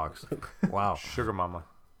silver fox. Wow. sugar mama.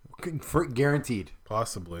 Guaranteed.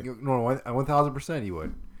 Possibly. No, 1,000% you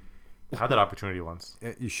would. I had that opportunity once.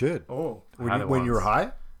 You should. Oh. When had you, it when you were once.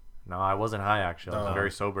 high? No, I wasn't high actually. I was Oh.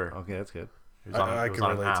 very sober. Okay, that's good. It was on, I it was can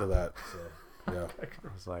on an relate app. to that. So yeah.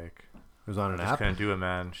 I was like, It was on an just app. couldn't do it,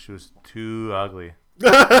 man. She was too ugly.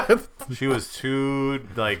 She was too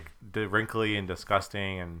like wrinkly and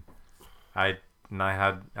disgusting, and I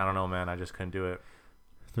don't know, man. I just couldn't do it.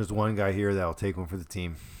 There's one guy here that'll take one for the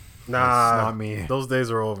team. Nah, It's not me. those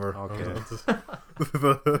days are over.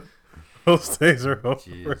 Okay. Those days are over.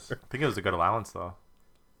 Jeez. I think it was a good allowance though.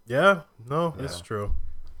 Yeah, no, Yeah. it's true.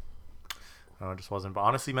 I don't know, it just wasn't. But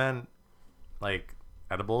honestly, man, like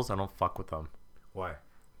edibles, I don't fuck with them Why?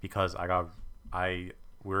 because we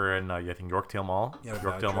were in I think Yorkdale Mall. You had a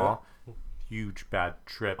bad Yorkdale trip? Mall. Huge bad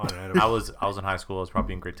trip. On an edible? I was in high school. I was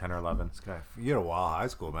probably in grade 10 or 11. This guy, you had a wild high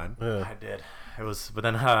school, man. Yeah. I did. It was, but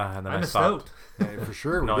then and then I I missed stopped. out. Yeah, for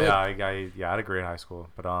sure. We No, did. yeah, I had a great high school,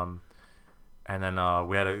 but and then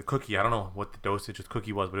we had a cookie. I don't know what the dosage of the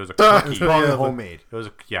cookie was, but it was a It was cookie. probably Yeah, homemade. It was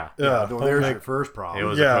a Yeah. There's homemade. your first problem. It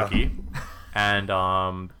was Yeah. a cookie,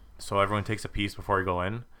 and so everyone takes a piece before you go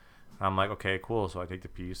in. And I'm like, okay, cool. So I take the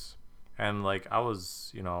piece, and like I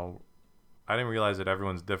was, I didn't realize that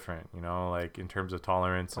everyone's different, like in terms of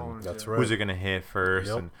tolerance and That's yeah. right. who's it gonna hit first.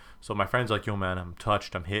 Yep. And so my friend's like, yo, man, I'm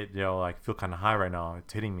touched, I'm hit, like I feel kind of high right now.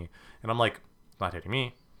 It's hitting me, and I'm like, it's not hitting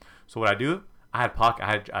me. So what I do, I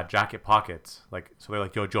had jacket pockets, like so they're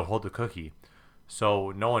like, yo, Joe, hold the cookie.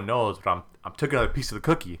 So no one knows, but I'm taking another piece of the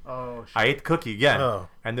cookie. Oh shit. I ate the cookie again, Oh.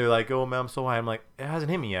 and they're like, "Oh man, I'm so high." I'm like, "It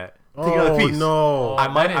hasn't hit me yet. Take Oh another piece." no! I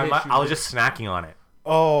then it hit you. I was just snacking on it,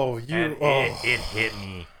 Oh, you. and Oh, it hit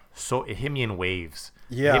me. So it hit me in waves.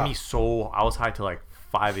 Yeah. It hit me so I was high till like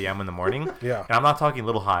 5 a.m. in the morning. Yeah. And I'm not talking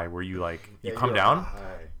little high where you like you Yeah, come you're down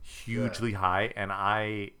high. hugely high, and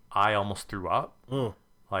I almost threw up. Mm.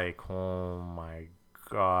 Like, oh my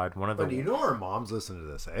god, one of the But you know our moms listen to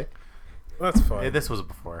this, eh? that's fine. this was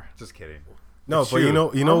before. Just kidding. No, It's but true. you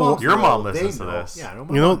Our know, moms Your know. mom They listens to know. this. Yeah, no,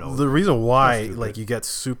 my you know mom knows. the reason why That's like stupid. you get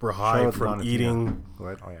super Shout high out to from Donatina. eating Go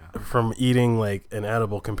ahead. Oh yeah. from eating like an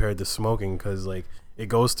edible compared to smoking because like it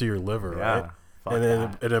goes to your liver, Yeah. right? Fuck And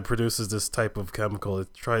then that. it produces this type of chemical.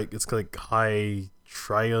 It's like high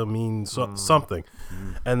triamine something,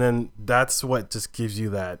 and then that's what just gives you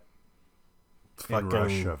that In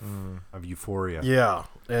rush fucking of euphoria. yeah.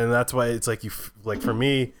 And that's why it's like like for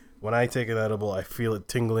me, when I take an edible, I feel it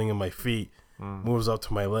tingling in my feet, moves up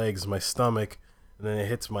to my legs, my stomach, and then it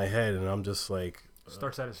hits my head, and I'm just like,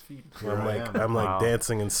 Starts at his feet. I'm like Wow.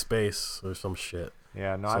 dancing in space or some shit.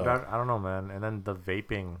 Yeah, no, So- I don't know, man. And then the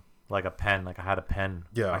vaping, like a pen, like I had a pen.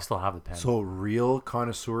 Yeah. I still have the pen. So real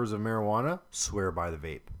connoisseurs of marijuana swear by the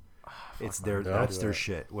vape. It's their that's their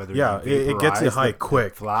shit. Whether Yeah, you it gets you vaporize high the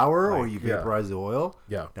quick. flower or Like, you yeah. vaporize the oil.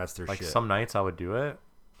 Yeah. That's their like shit. some nights I would do it,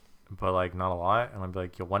 but like not a lot. And I'd be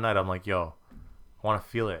like, yo, one night I'm like, yo, I want to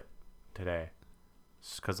feel it today.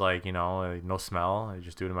 Because like, you know, no smell. I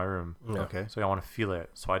just do it in my room. Yeah. Okay. So I want to feel it.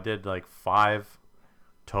 So I did like 5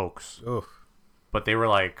 tokes, Oof. but they were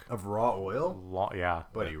like, Of raw oil, long, yeah,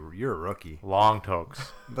 buddy, you're a rookie. long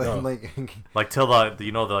tokes. But Oh. Like till the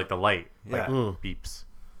you know, the like the light like Yeah. beeps.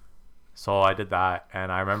 So I did that,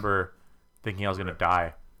 and I remember thinking I was gonna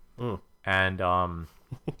die. And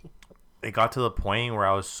it got to the point where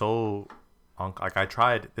I was so like I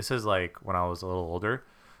tried. This is like when I was a little older,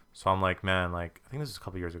 so I'm like, man, like I think this was a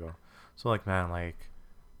couple years ago. So like, man, like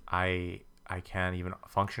I can't even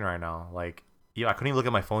function right now. Like, yeah, I couldn't even look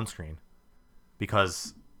at my phone screen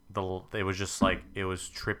because it was just like it was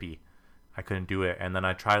trippy. I couldn't do it, and then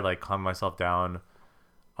I tried like calming myself down.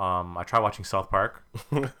 I tried watching South Park.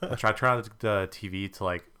 I tried turning on the TV to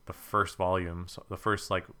like the first volume, so the first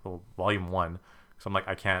like volume 1. So I'm like,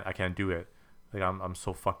 I can't do it. Like I'm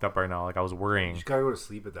so fucked up right now. Like I was You worrying. just gotta go to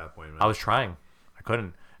sleep at that point, man. I was trying. I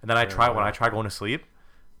couldn't. And then when I tried going to sleep,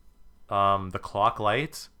 the clock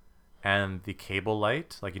light and the cable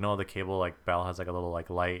light, like, you know, the cable like bell has like a little like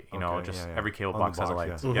light, you know, Okay, just yeah. every cable On the box has a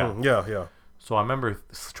box, light. yeah. Yeah. Mhm. Yeah. Yeah. So I remember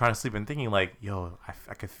trying to sleep and thinking like, yo,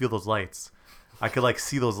 I could feel those lights. I could like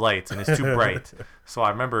see those lights and it's too bright. So I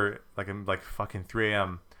remember like in like fucking 3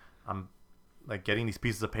 a.m. I'm like getting these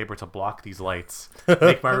pieces of paper to block these lights,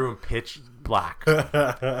 make my room pitch black.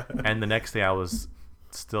 And the next day I was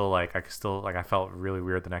still like, I felt really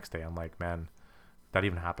weird the next day. I'm like, man, that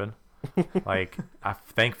even happened? Like,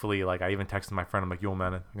 thankfully, like I even texted my friend. I'm like, yo,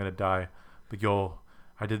 man, I'm gonna die. Like, yo,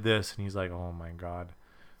 I did this, and he's like, oh my god.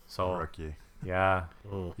 So rookie. yeah,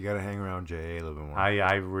 You gotta hang around JA a little bit more.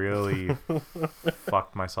 I really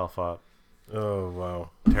fucked myself up. Oh wow.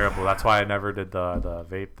 Terrible. That's why I never did the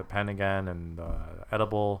vape, the pen again, and the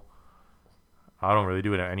edible. I don't really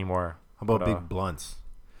do it anymore. How about But, big blunts?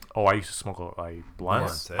 Oh, I used to smoke like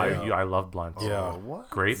blunts. Blunts, eh? I love blunts. Yeah. Oh, what?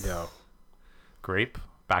 Grape, Yeah. grape,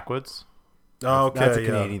 backwoods, Oh, okay. That's a yeah.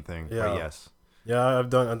 Canadian thing. Yeah. But yes. Yeah, I've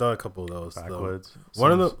done a couple of those. though. backwoods.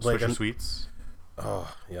 One of some the, like, Swisher an- sweets.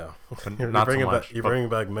 Oh yeah. But You're not so bringing much. back. You're but bringing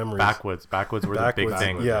back memories. Backwoods were the big Backwoods,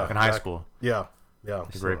 thing yeah, in high back- school. Yeah. Yeah.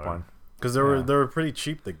 The grape are. one. Because Yeah. they were pretty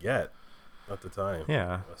cheap to get at the time.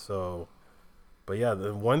 Yeah. So, but yeah,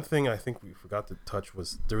 the one thing I think we forgot to touch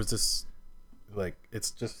was there was this, like,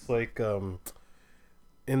 it's just like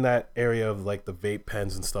in that area of like the vape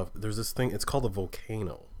pens and stuff. There's this thing. It's called a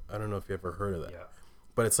Volcano. I don't know if you ever heard of that. Yeah.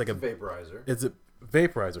 But it's like a Vaporizer. It's a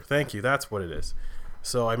vaporizer. Thank you. That's what it is.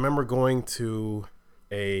 So I remember going to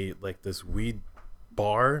this weed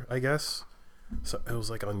bar, I guess. So it was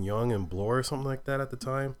like on Young and Bloor or something like that at the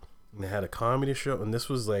time. And they had a comedy show. And this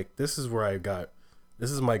is where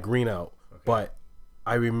this is my green out. Okay. But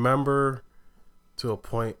I remember to a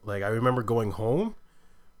point, like I remember going home,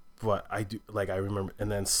 but I remember,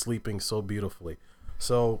 and then sleeping so beautifully.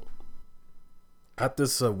 So at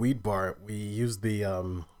this weed bar, we used the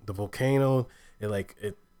Volcano.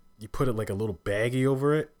 You put it like a little baggie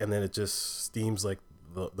over it, and then it just steams like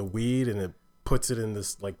the weed, and it puts it in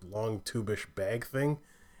this like long tube-ish bag thing,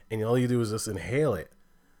 and all you do is just inhale it.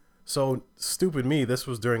 So stupid me, this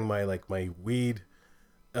was during my weed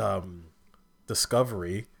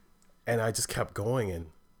discovery, and I just kept going and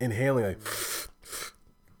inhaling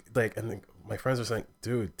like and then my friends are saying,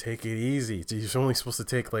 dude, take it easy. You're only supposed to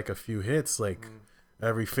take like a few hits like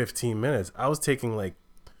every 15 minutes. I was taking like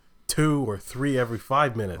 2 or 3 every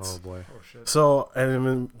 5 minutes. Oh boy. Oh shit. So, and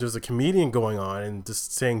then there's a comedian going on and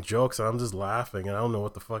just saying jokes, and I'm just laughing, and I don't know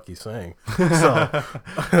what the fuck he's saying. So,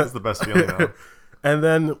 That's the best feeling though. and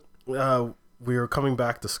then we were coming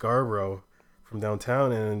back to Scarborough from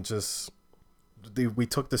downtown, and we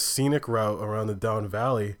took the scenic route around the Down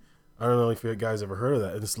Valley. I don't know if you guys ever heard of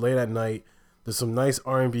that. And it's late at night. There's some nice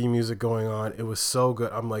R&B music going on. It was so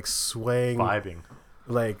good. I'm like swaying, Vibing.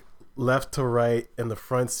 like left to right in the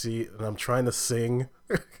front seat, and I'm trying to sing.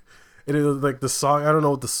 It is like the song. I don't know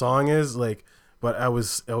what the song is, like, but I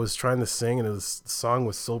was trying to sing, and the song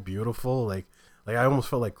was so beautiful. Like I almost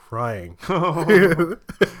felt like crying.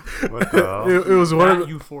 What the hell? It was one of That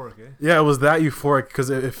the, euphoric, eh? yeah, it was that euphoric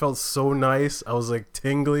because it felt so nice. I was like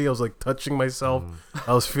tingly. I was like touching myself.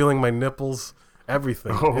 I was feeling my nipples.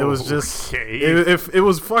 everything. It was just Okay. it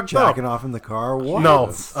was fucked up. Jacking off in the car. What?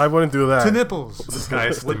 No, I wouldn't do that. To nipples. This guy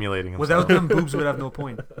is stimulating himself. Without them, boobs would have no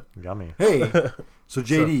point. Yummy. Hey, so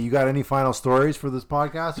JD, you got any final stories for this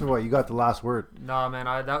podcast, or what? You got the last word. Nah, man,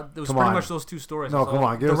 that was Come pretty on. much those two stories. No, That's come all.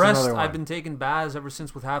 on, give the us rest, another one. I've been taking baths ever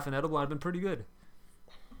since with half an edible. I've been pretty good.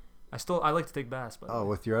 I like to take baths, but Oh,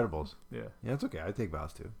 with your edibles. yeah, Yeah, it's okay. I take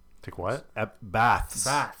baths too. Take what? Baths.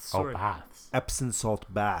 baths. Sorry. Oh, baths. Epsom salt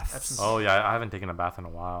baths. Epsom Oh yeah, I haven't taken a bath in a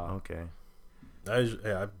while. Okay.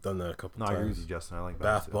 I've done that a couple No, I agree with times. you, Justin. I like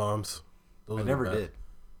baths. Bath too. bombs. Those I are never the best. did.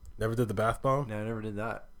 Never did the bath bomb. No, I never did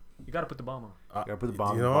that. You gotta put the bomb on. Gotta put the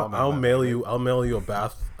bomb. You know bomb what? in I'll my mail bag. you. I'll mail you a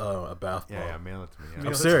bath bomb. Yeah, mail it to me. Yeah.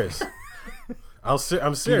 I'm serious. I'm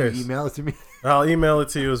Can serious. you email it to me? I'll email it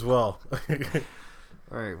to you as well.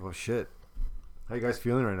 All right. Well, shit. How you guys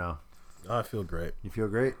feeling right now? I feel great. You feel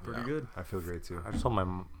great? Pretty good. I feel great too. I just told my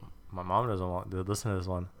mom doesn't want to listen to this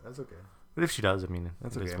one. That's okay. But if she does, I mean,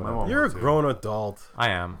 That's it is okay. whatever. My mom- You're a too. grown adult. I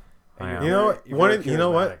am. I am. You know what? You're One- very you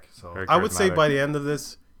know what? charismatic, So. Very I would say charismatic. by the end of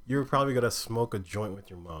this, you're probably gonna smoke a joint with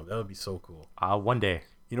your mom. That would be so cool. One day.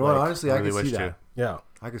 You know what? Like, Honestly, I I really can see wish that. to. Yeah.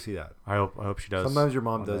 I can see that. I hope she does. Sometimes your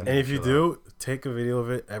mom one does. day. And if you Chill do, take a video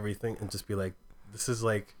of it, everything, and just be like, "This is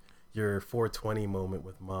like your 420 moment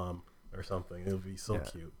with mom." Or something. It'll be so Yeah.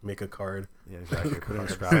 cute. Make a card. Yeah, exactly. Put it in a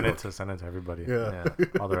Send it scrapbook. to everybody. Yeah. Yeah.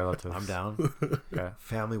 All the relatives. I'm down. Okay.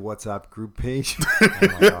 Family WhatsApp group page. Oh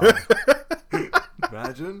my god.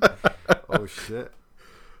 Imagine. Oh shit.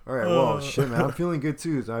 All right. Well, shit, man. I'm feeling good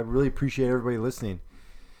too. I really appreciate everybody listening.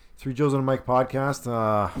 Three Joes on a Mic podcast.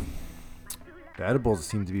 The edibles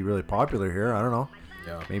seem to be really popular here. I don't know.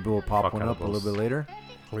 Yeah. Maybe we'll pop Fuck one up a edibles. little bit later.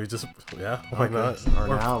 We just why Okay. not? Or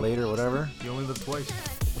now, later, whatever. You only live twice.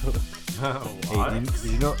 Hey, did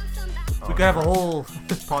you know? We could have a whole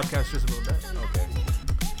podcast just about that.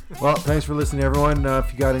 Okay. Well, thanks for listening, everyone.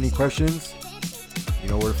 If you got any questions, you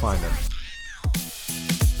know where to find us.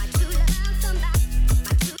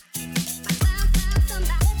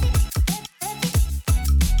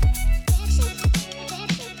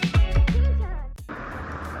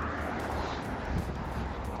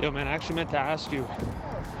 Yo, man, I actually meant to ask you.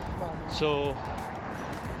 So,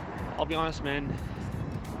 I'll be honest, man.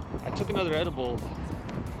 I took another edible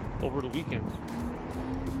over the weekend.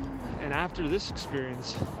 And after this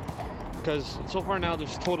experience, because so far now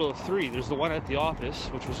there's a total of 3. There's the one at the office,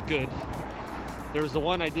 which was good. There was the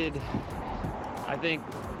one I did, I think,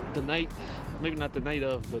 the night, maybe not the night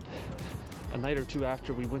of, but a night or two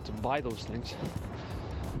after we went to buy those things,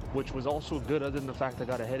 which was also good other than the fact I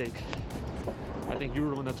got a headache. I think you were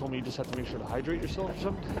the one that told me you just have to make sure to hydrate yourself or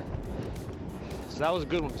something. So that was a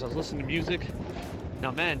good one because I was listening to music.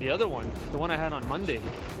 Now, man, the other one, the one I had on Monday,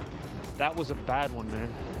 that was a bad one,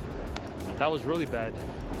 man. That was really bad.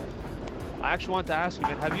 I actually wanted to ask you,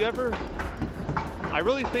 man, have you ever... I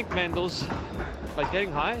really think, man, those, like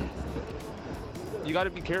getting high, you got to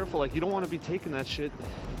be careful. Like, you don't want to be taking that shit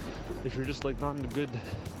if you're just like not in a good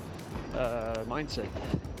mindset.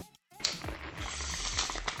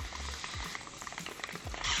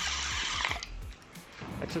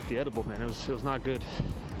 I took the edible, man. It was not good.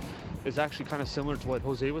 It's actually kind of similar to what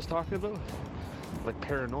Jose was talking about, like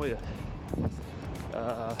paranoia.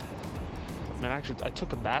 Man, actually, I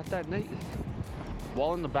took a bath that night.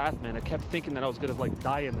 While in the bath, man, I kept thinking that I was gonna like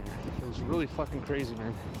die in there. It was really fucking crazy,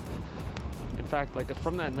 man. In fact, like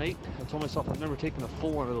from that night, I told myself I'm never taking a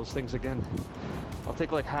full one of those things again. I'll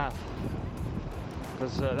take like half,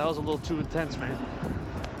 because that was a little too intense, man.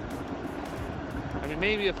 I mean,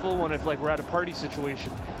 maybe a full one if like we're at a party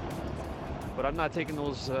situation, but I'm not taking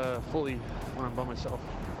those fully when I'm by myself.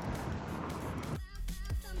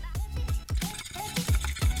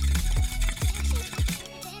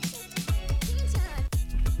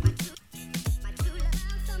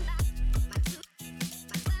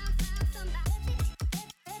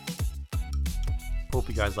 Hope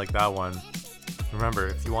you guys like that one. Remember,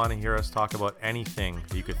 if you want to hear us talk about anything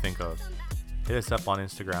that you could think of, hit us up on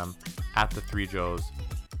Instagram at the 3 Joes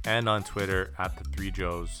and on Twitter at the 3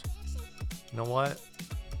 Joes. You know what?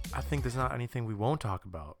 I think there's not anything we won't talk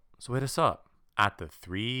about. So hit us up at the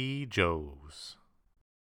 3 Joes.